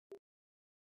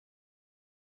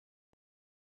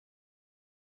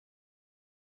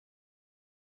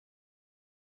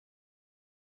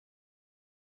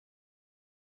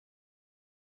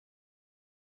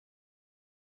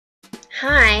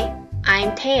Hi,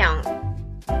 I'm Taeyong.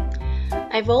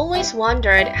 I've always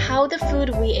wondered how the food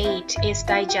we ate is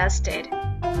digested.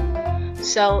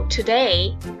 So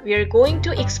today, we're going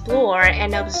to explore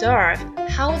and observe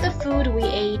how the food we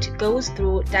ate goes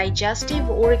through digestive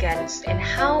organs and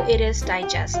how it is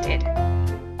digested.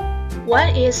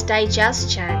 What is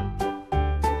digestion?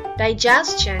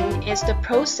 Digestion is the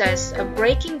process of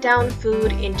breaking down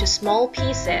food into small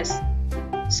pieces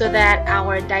so that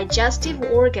our digestive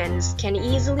organs can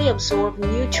easily absorb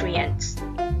nutrients.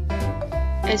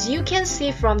 As you can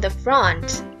see from the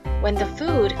front, when the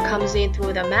food comes in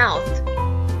through the mouth,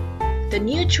 the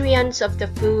nutrients of the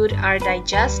food are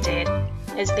digested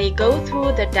as they go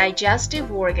through the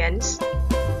digestive organs,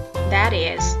 that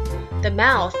is, the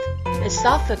mouth,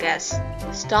 esophagus,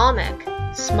 stomach,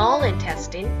 small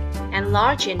intestine, and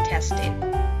large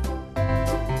intestine.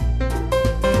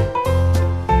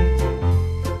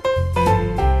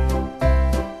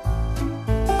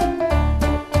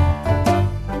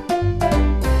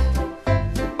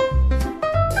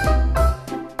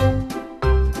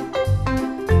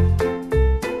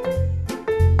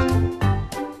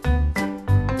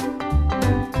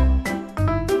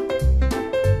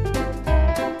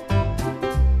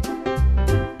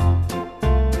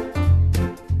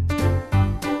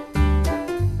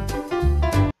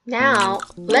 Now,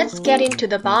 let's get into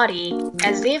the body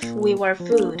as if we were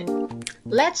food.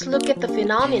 Let's look at the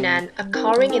phenomenon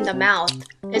occurring in the mouth,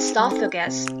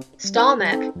 esophagus,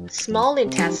 stomach, small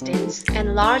intestines,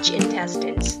 and large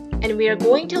intestines. And we are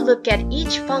going to look at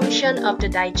each function of the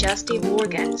digestive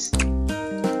organs.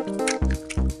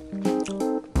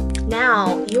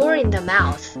 Now, you're in the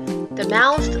mouth. The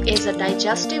mouth is a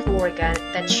digestive organ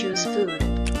that chews food.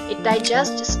 It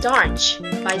digests starch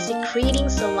by secreting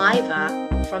saliva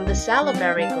from the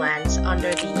salivary glands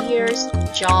under the ears,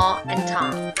 jaw, and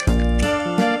tongue.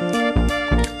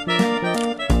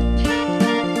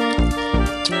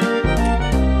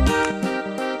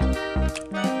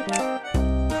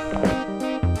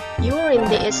 You are in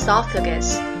the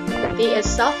esophagus. The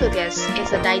esophagus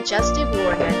is a digestive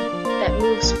organ that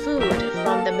moves food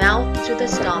from the mouth to the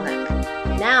stomach.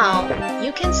 Now,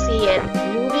 you can see it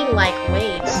moving like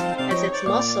waves as its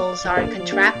muscles are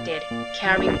contracted,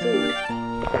 carrying food.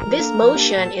 This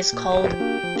motion is called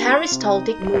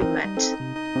peristaltic movement.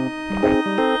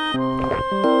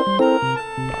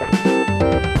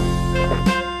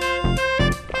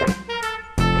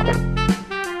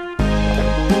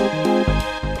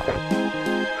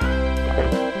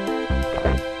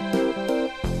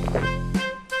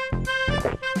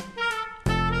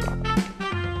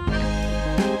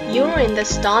 You're in the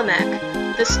stomach.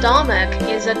 The stomach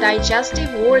is a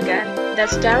digestive organ that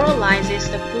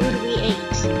sterilizes the food we ate.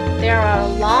 There are a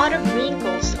lot of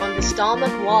wrinkles on the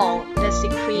stomach wall that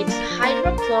secretes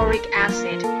hydrochloric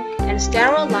acid and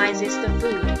sterilizes the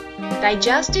food.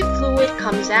 Digestive fluid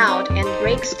comes out and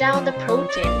breaks down the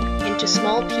protein into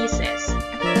small pieces.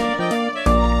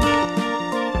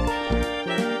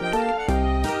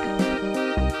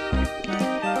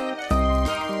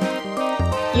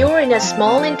 You're in a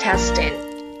small intestine.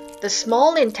 The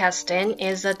small intestine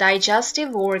is a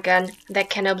digestive organ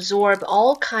that can absorb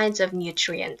all kinds of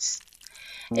nutrients.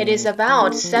 It is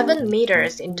about 7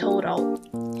 meters in total.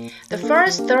 The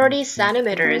first 30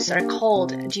 centimeters are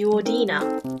called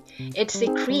duodenum. It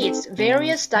secretes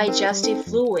various digestive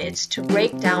fluids to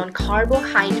break down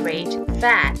carbohydrate,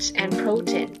 fat, and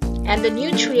protein. And the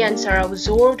nutrients are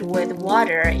absorbed with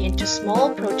water into small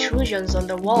protrusions on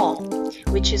the wall,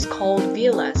 which is called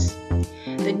villas.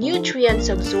 The nutrients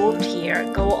absorbed here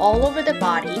go all over the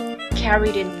body,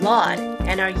 carried in blood,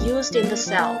 and are used in the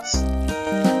cells.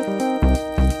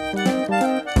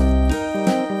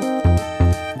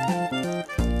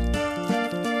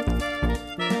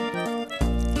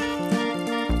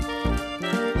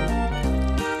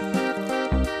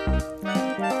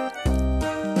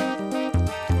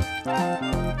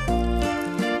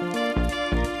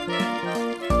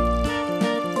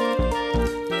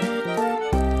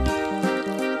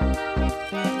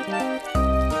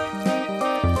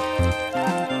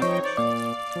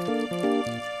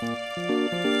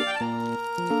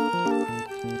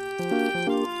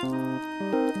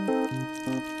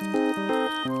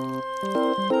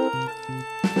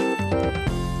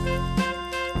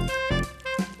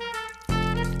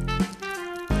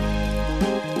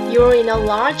 You're in a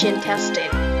large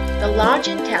intestine. The large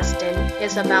intestine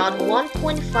is about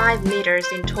 1.5 meters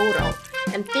in total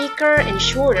and thicker and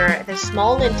shorter than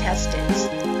small intestines.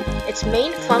 Its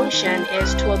main function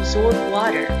is to absorb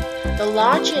water. The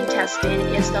large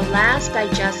intestine is the last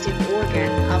digestive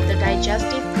organ of the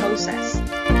digestive process.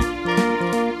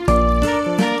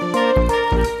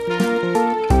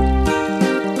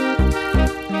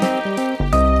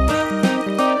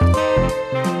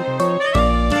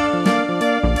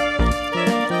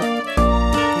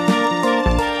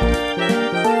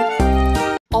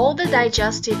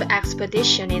 digestive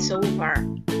expedition is over.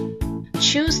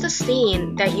 Choose the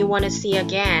scene that you want to see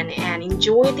again and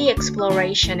enjoy the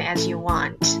exploration as you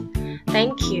want.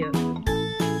 Thank you.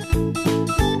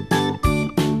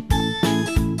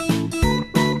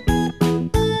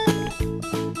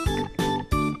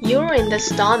 You're in the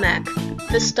stomach.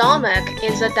 The stomach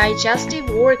is a digestive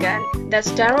organ that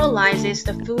sterilizes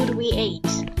the food we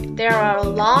ate. There are a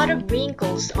lot of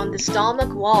wrinkles on the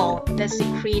stomach wall that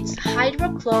secretes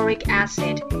hydrochloric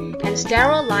acid and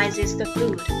sterilizes the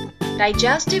food.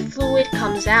 Digestive fluid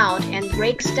comes out and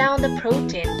breaks down the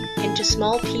protein into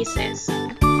small pieces.